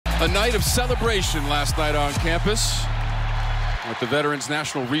A night of celebration last night on campus at the Veterans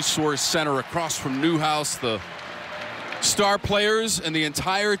National Resource Center across from Newhouse. The star players and the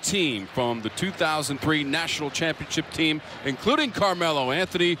entire team from the 2003 National Championship Team, including Carmelo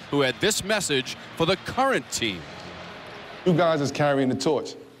Anthony, who had this message for the current team. You guys is carrying the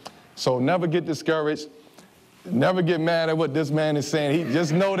torch. So never get discouraged. Never get mad at what this man is saying.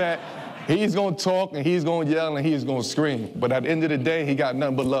 Just know that he's going to talk and he's going to yell and he's going to scream. But at the end of the day, he got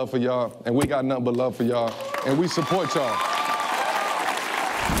nothing but love for y'all, and we got nothing but love for y'all, and we support y'all.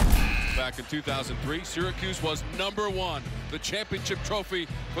 Back in 2003, Syracuse was #1, the championship trophy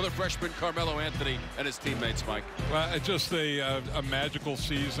for the freshman Carmelo Anthony and his teammates, Mike. Well, it's just a magical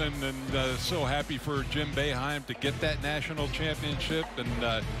season, and so happy for Jim Boeheim to get that national championship.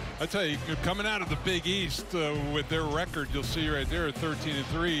 And I tell you, coming out of the Big East with their record, you'll see right there at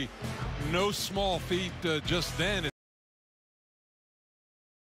 13-3, no small feat just then.